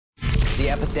The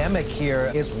epidemic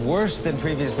here is worse than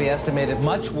previously estimated,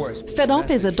 much worse. Fed Up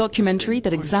is a documentary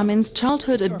that examines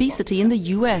childhood obesity in the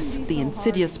US, the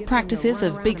insidious practices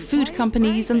of big food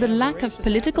companies and the lack of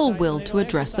political will to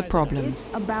address the problem. It's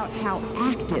about how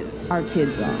active our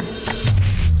kids are.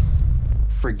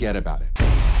 Forget about it.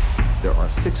 There are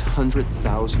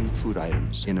 600,000 food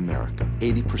items in America.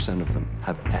 80% of them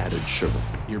have added sugar.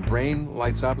 Your brain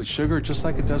lights up with sugar just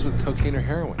like it does with cocaine or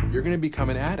heroin. You're going to become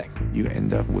an addict. You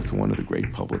end up with one of the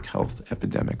great public health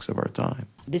epidemics of our time.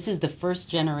 This is the first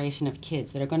generation of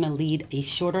kids that are going to lead a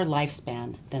shorter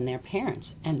lifespan than their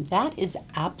parents. And that is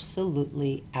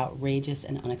absolutely outrageous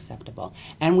and unacceptable.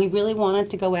 And we really wanted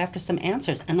to go after some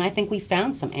answers. And I think we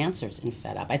found some answers in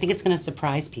Fed Up. I think it's going to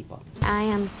surprise people. I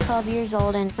am 12 years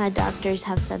old and my doctors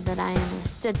have said that I am a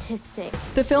statistic.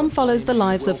 The film follows the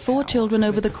lives of 4 children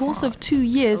over the course of 2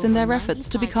 years in their efforts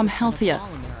to become healthier.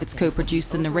 It's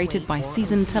co-produced and narrated by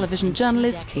seasoned television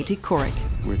journalist Katie Couric.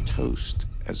 We're toast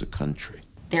as a country.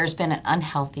 There's been an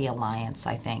unhealthy alliance,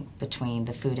 I think, between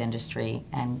the food industry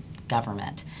and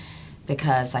government,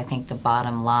 because I think the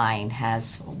bottom line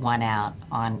has won out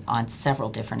on several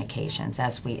different occasions,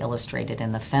 as we illustrated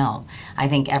in the film. I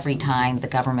think every time the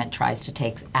government tries to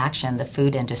take action, the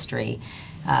food industry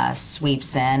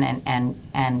sweeps in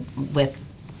and with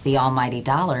the almighty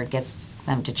dollar gets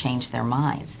them to change their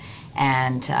minds.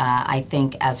 And I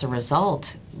think as a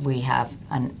result, we have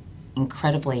an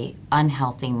incredibly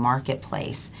unhealthy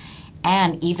marketplace.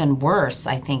 And even worse,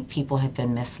 I think people have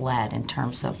been misled in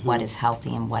terms of what is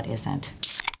healthy and what isn't.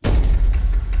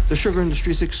 The sugar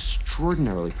industry is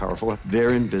extraordinarily powerful.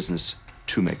 They're in business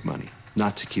to make money,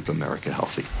 not to keep America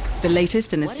healthy. The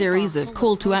latest in a series of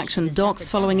call-to-action docs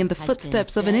following in the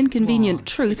footsteps of an inconvenient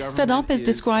truth, Fed Up is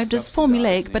described as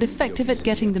formulaic but effective at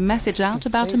getting the message out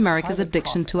about America's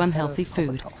addiction to unhealthy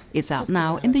food. It's out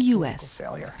now in the US.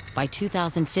 By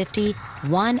 2050,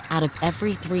 1 out of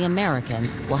every 3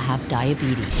 Americans will have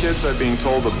diabetes. Kids are being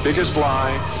told the biggest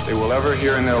lie they will ever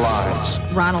hear in their lives.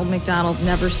 Ronald McDonald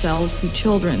never sells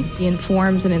children. He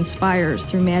informs and inspires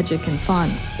through magic and fun.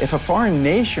 If a foreign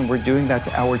nation were doing that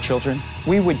to our children,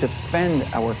 we would defend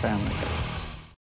our families.